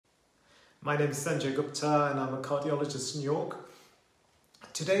My name is Sanjay Gupta and I'm a cardiologist in New York.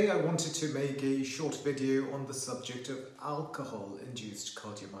 Today I wanted to make a short video on the subject of alcohol-induced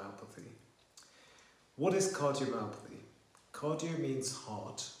cardiomyopathy. What is cardiomyopathy? Cardio means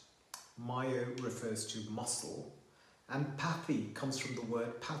heart, myo refers to muscle, and pathy comes from the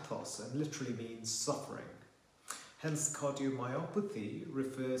word pathos and literally means suffering. Hence, cardiomyopathy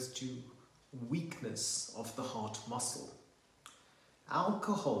refers to weakness of the heart muscle.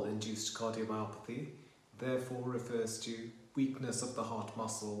 Alcohol-induced cardiomyopathy therefore refers to weakness of the heart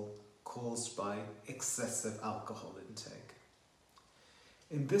muscle caused by excessive alcohol intake.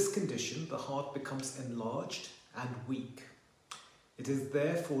 In this condition, the heart becomes enlarged and weak. It is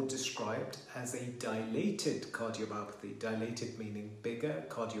therefore described as a dilated cardiomyopathy, dilated meaning bigger,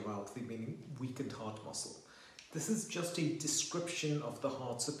 cardiomyopathy meaning weakened heart muscle. This is just a description of the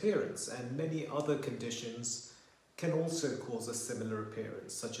heart's appearance, and many other conditions can also cause a similar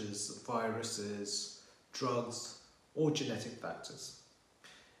appearance, such as viruses, drugs, or genetic factors.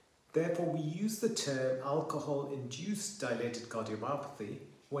 Therefore, we use the term alcohol-induced dilated cardiomyopathy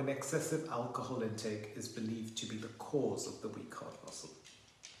when excessive alcohol intake is believed to be the cause of the weak heart muscle.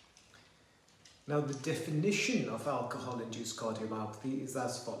 Now, the definition of alcohol-induced cardiomyopathy is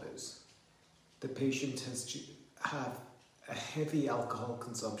as follows. The patient has to have a heavy alcohol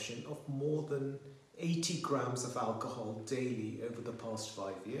consumption of more than 80 grams of alcohol daily over the past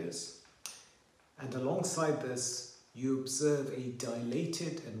 5 years. And alongside this, you observe a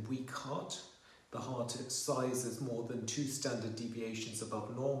dilated and weak heart. The heart size is more than 2 standard deviations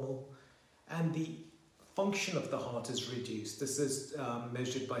above normal, and the function of the heart is reduced. This is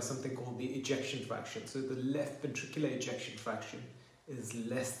measured by something called the ejection fraction. So the left ventricular ejection fraction is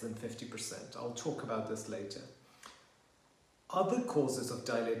less than 50%. I'll talk about this later. Other causes of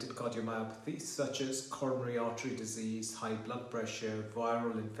dilated cardiomyopathy, such as coronary artery disease, high blood pressure,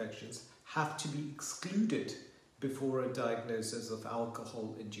 viral infections, have to be excluded before a diagnosis of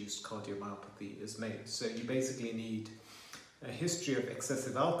alcohol-induced cardiomyopathy is made. So you basically need a history of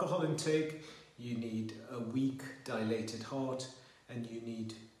excessive alcohol intake, you need a weak, dilated heart, and you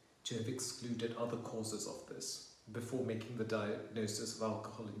need to have excluded other causes of this before making the diagnosis of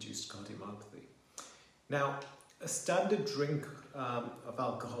alcohol-induced cardiomyopathy. Now, a standard drink of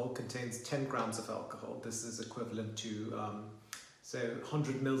alcohol contains 10 grams of alcohol. This is equivalent to,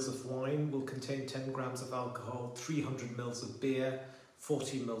 100 mils of wine will contain 10 grams of alcohol, 300 mils of beer,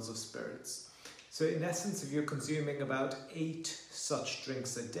 40 mils of spirits. So in essence, if you're consuming about 8 such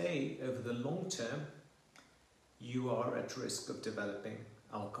drinks a day over the long term, you are at risk of developing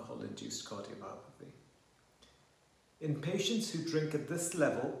alcohol-induced cardiomyopathy. In patients who drink at this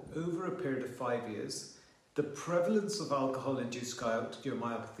level over a period of 5 years, the prevalence of alcohol-induced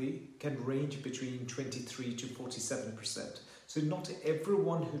cardiomyopathy can range between 23 to 47%. So not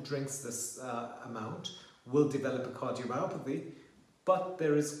everyone who drinks this amount will develop a cardiomyopathy, but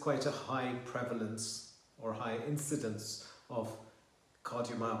there is quite a high prevalence or high incidence of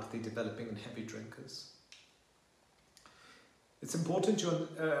cardiomyopathy developing in heavy drinkers. It's important to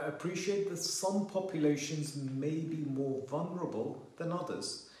appreciate that some populations may be more vulnerable than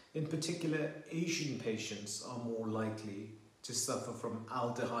others. In particular, Asian patients are more likely to suffer from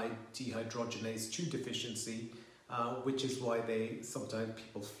aldehyde dehydrogenase 2 deficiency, which is why sometimes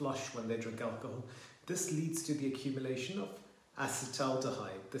people flush when they drink alcohol. This leads to the accumulation of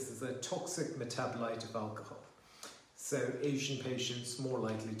acetaldehyde. This is a toxic metabolite of alcohol. So Asian patients more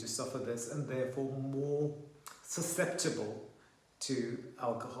likely to suffer this and therefore more susceptible to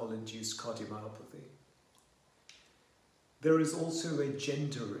alcohol-induced cardiomyopathy. There is also a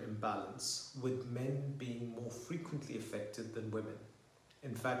gender imbalance, with men being more frequently affected than women.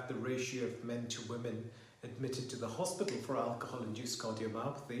 In fact, the ratio of men to women admitted to the hospital for alcohol-induced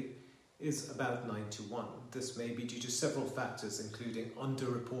cardiomyopathy is about 9:1. This may be due to several factors, including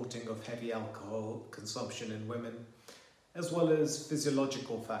underreporting of heavy alcohol consumption in women, as well as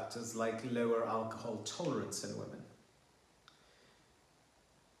physiological factors like lower alcohol tolerance in women.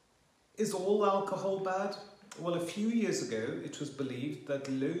 Is all alcohol bad? Well, a few years ago, it was believed that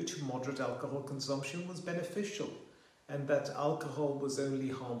low to moderate alcohol consumption was beneficial and that alcohol was only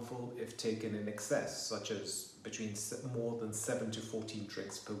harmful if taken in excess, such as between more than 7 to 14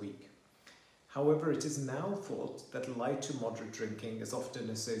 drinks per week. However, it is now thought that light to moderate drinking is often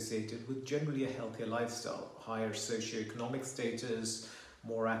associated with generally a healthier lifestyle, higher socioeconomic status,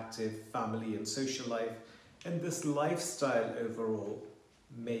 more active family and social life, and this lifestyle overall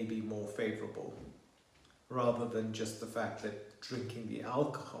may be more favorable, rather than just the fact that drinking the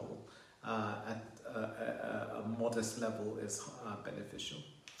alcohol at a modest level is beneficial.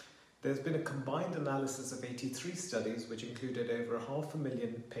 There's been a combined analysis of 83 studies which included over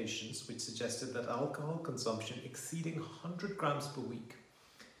 500,000 patients, which suggested that alcohol consumption exceeding 100 grams per week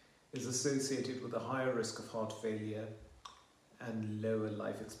is associated with a higher risk of heart failure and lower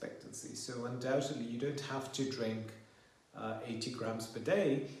life expectancy. So undoubtedly you don't have to drink 80 grams per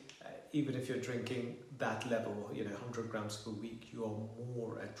day. Even if you're drinking that level, 100 grams per week, you are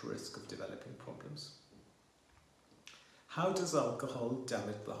more at risk of developing problems. How does alcohol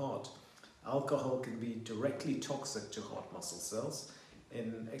damage the heart? Alcohol can be directly toxic to heart muscle cells.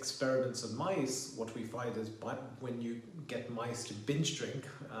 In experiments on mice, what we find is when you get mice to binge drink,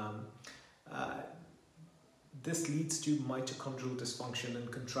 this leads to mitochondrial dysfunction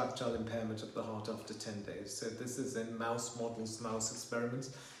and contractile impairment of the heart after 10 days. So this is in mouse models, mouse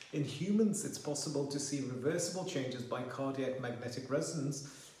experiments. In humans, it's possible to see reversible changes by cardiac magnetic resonance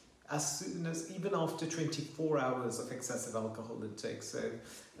as soon as even after 24 hours of excessive alcohol intake. So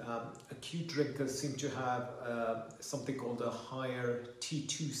acute drinkers seem to have something called a higher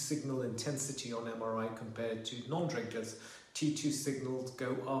T2 signal intensity on MRI compared to non-drinkers. T2 signals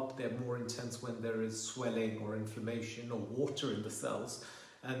go up, they're more intense when there is swelling or inflammation or water in the cells.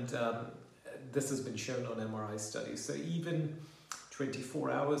 And this has been shown on MRI studies. So even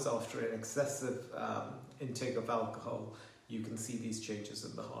 24 hours after an excessive intake of alcohol, you can see these changes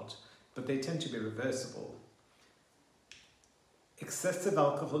in the heart, but they tend to be reversible. Excessive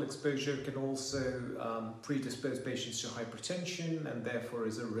alcohol exposure can also predispose patients to hypertension and therefore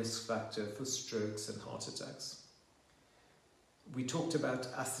is a risk factor for strokes and heart attacks. We talked about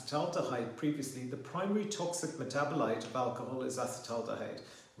acetaldehyde previously. The primary toxic metabolite of alcohol is acetaldehyde,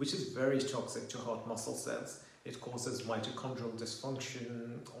 which is very toxic to heart muscle cells. It causes mitochondrial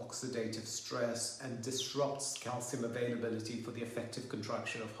dysfunction, oxidative stress, and disrupts calcium availability for the effective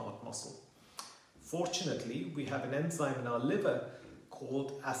contraction of heart muscle. Fortunately, we have an enzyme in our liver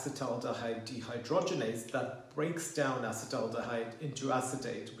called acetaldehyde dehydrogenase that breaks down acetaldehyde into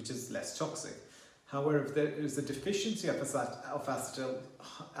acetate, which is less toxic. However, if there is a deficiency of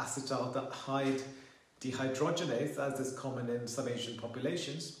acetaldehyde dehydrogenase, as is common in some Asian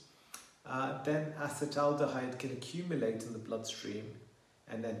populations, then acetaldehyde can accumulate in the bloodstream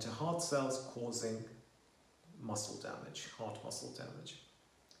and enter heart cells, causing muscle damage, heart muscle damage.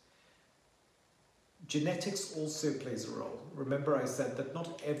 Genetics also plays a role. Remember I said that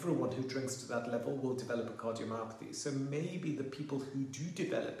not everyone who drinks to that level will develop a cardiomyopathy. So maybe the people who do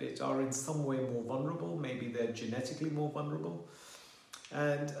develop it are in some way more vulnerable. Maybe they're genetically more vulnerable.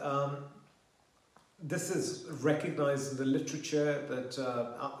 And this is recognized in the literature that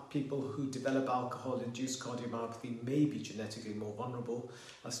people who develop alcohol-induced cardiomyopathy may be genetically more vulnerable.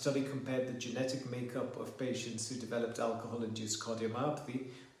 A study compared the genetic makeup of patients who developed alcohol-induced cardiomyopathy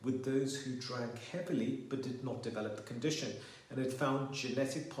with those who drank heavily but did not develop the condition. And it found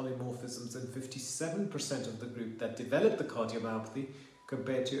genetic polymorphisms in 57% of the group that developed the cardiomyopathy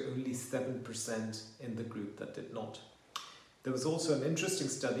compared to only 7% in the group that did not. There was also an interesting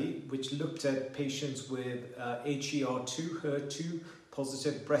study which looked at patients with HER2, HER2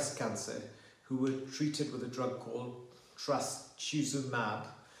 positive breast cancer who were treated with a drug called trastuzumab.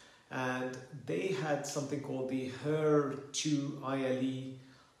 And they had something called the HER2 ILE/VAL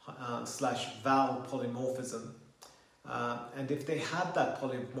polymorphism. And if they had that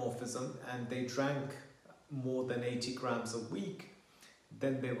polymorphism and they drank more than 80 grams a week,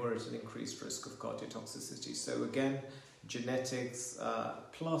 then they were at an increased risk of cardiotoxicity. So again, genetics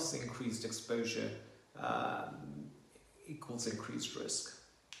plus increased exposure equals increased risk.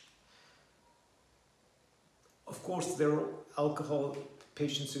 Of course, there are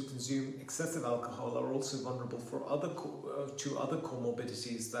patients who consume excessive alcohol are also vulnerable for to other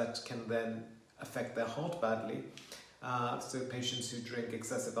comorbidities that can then affect their heart badly. So patients who drink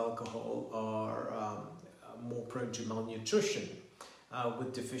excessive alcohol are more prone to malnutrition,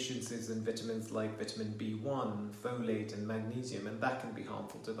 with deficiencies in vitamins like vitamin B1, folate and magnesium, and that can be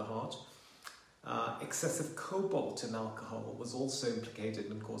harmful to the heart. Excessive cobalt in alcohol was also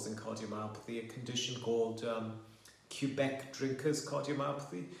implicated in causing cardiomyopathy. A condition called Quebec drinkers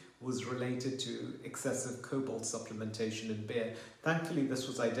cardiomyopathy was related to excessive cobalt supplementation in beer. Thankfully, this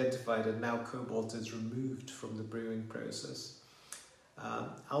was identified and now cobalt is removed from the brewing process.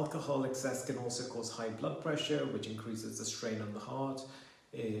 Alcohol excess can also cause high blood pressure, which increases the strain on the heart.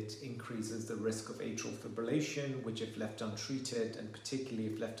 It increases the risk of atrial fibrillation, which if left untreated, and particularly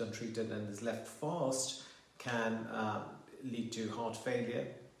if left untreated and is left fast, can lead to heart failure.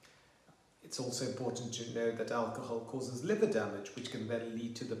 It's also important to know that alcohol causes liver damage, which can then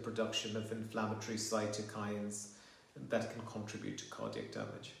lead to the production of inflammatory cytokines that can contribute to cardiac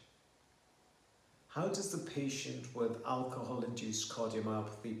damage. How does the patient with alcohol-induced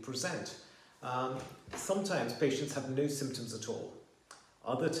cardiomyopathy present? Sometimes patients have no symptoms at all.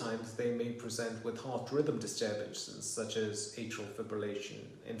 Other times they may present with heart rhythm disturbances such as atrial fibrillation.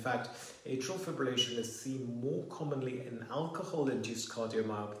 In fact, atrial fibrillation is seen more commonly in alcohol-induced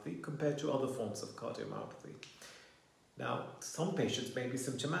cardiomyopathy compared to other forms of cardiomyopathy. Now, some patients may be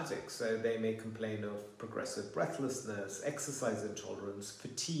symptomatic, so they may complain of progressive breathlessness, exercise intolerance,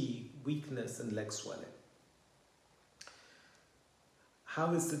 fatigue, weakness, and leg swelling.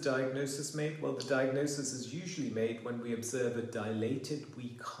 How is the diagnosis made? Well, the diagnosis is usually made when we observe a dilated,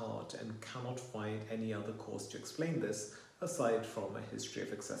 weak heart and cannot find any other cause to explain this, aside from a history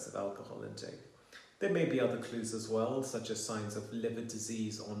of excessive alcohol intake. There may be other clues as well, such as signs of liver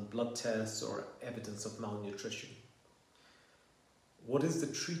disease on blood tests or evidence of malnutrition. What is the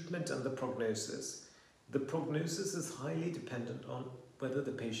treatment and the prognosis? The prognosis is highly dependent on whether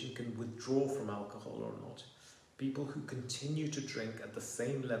the patient can withdraw from alcohol or not. People who continue to drink at the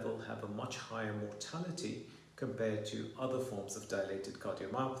same level have a much higher mortality compared to other forms of dilated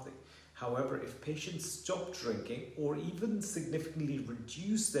cardiomyopathy. However, if patients stop drinking or even significantly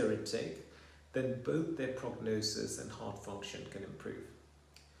reduce their intake, then both their prognosis and heart function can improve.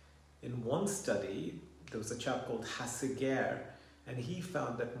 In one study, there was a chap called Hasseger, and he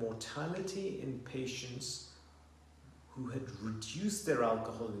found that mortality in patients who had reduced their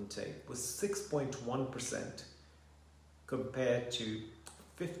alcohol intake was 6.1%, compared to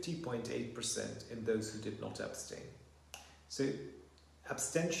 50.8% in those who did not abstain. So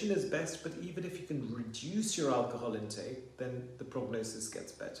abstention is best, but even if you can reduce your alcohol intake, then the prognosis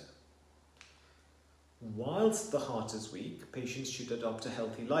gets better. Whilst the heart is weak, patients should adopt a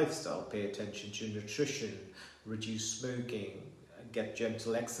healthy lifestyle, pay attention to nutrition, reduce smoking, get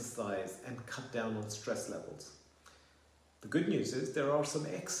gentle exercise, and cut down on stress levels. The good news is there are some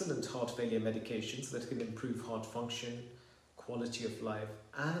excellent heart failure medications that can improve heart function, quality of life,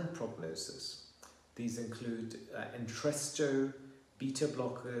 and prognosis. These include Entresto, beta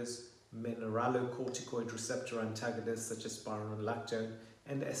blockers, mineralocorticoid receptor antagonists such as spironolactone,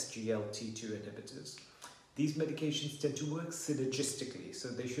 and SGLT2 inhibitors. These medications tend to work synergistically, so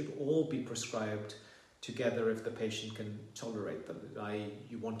they should all be prescribed together if the patient can tolerate them.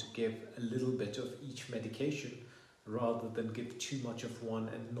 You want to give a little bit of each medication rather than give too much of one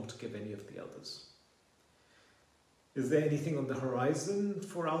and not give any of the others. Is there anything on the horizon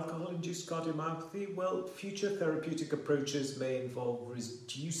for alcohol-induced cardiomyopathy? Well, future therapeutic approaches may involve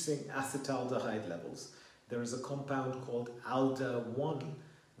reducing acetaldehyde levels. There is a compound called ALDA1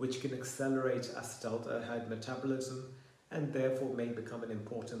 which can accelerate acetaldehyde metabolism and therefore may become an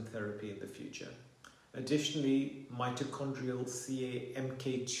important therapy in the future. Additionally, mitochondrial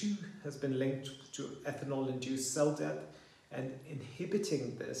CA-MK2 has been linked to ethanol-induced cell death, and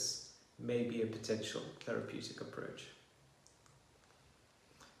inhibiting this may be a potential therapeutic approach.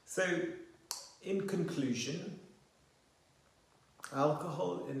 So, in conclusion,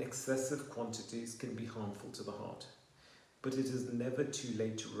 alcohol in excessive quantities can be harmful to the heart, but it is never too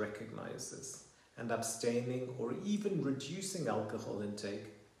late to recognize this, and abstaining or even reducing alcohol intake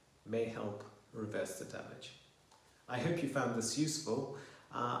may help reverse the damage. I hope you found this useful.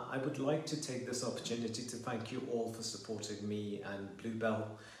 I would like to take this opportunity to thank you all for supporting me and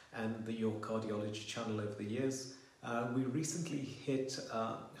Bluebell and the Your Cardiology channel over the years. We recently hit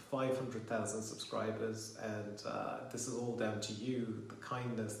 500,000 subscribers, and this is all down to you, the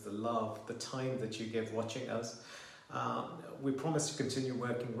kindness, the love, the time that you give watching us. We promise to continue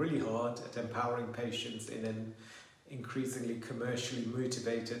working really hard at empowering patients in an increasingly commercially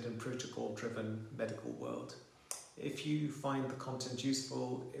motivated and protocol-driven medical world. If you find the content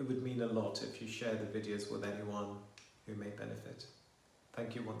useful, it would mean a lot if you share the videos with anyone who may benefit.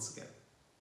 Thank you once again.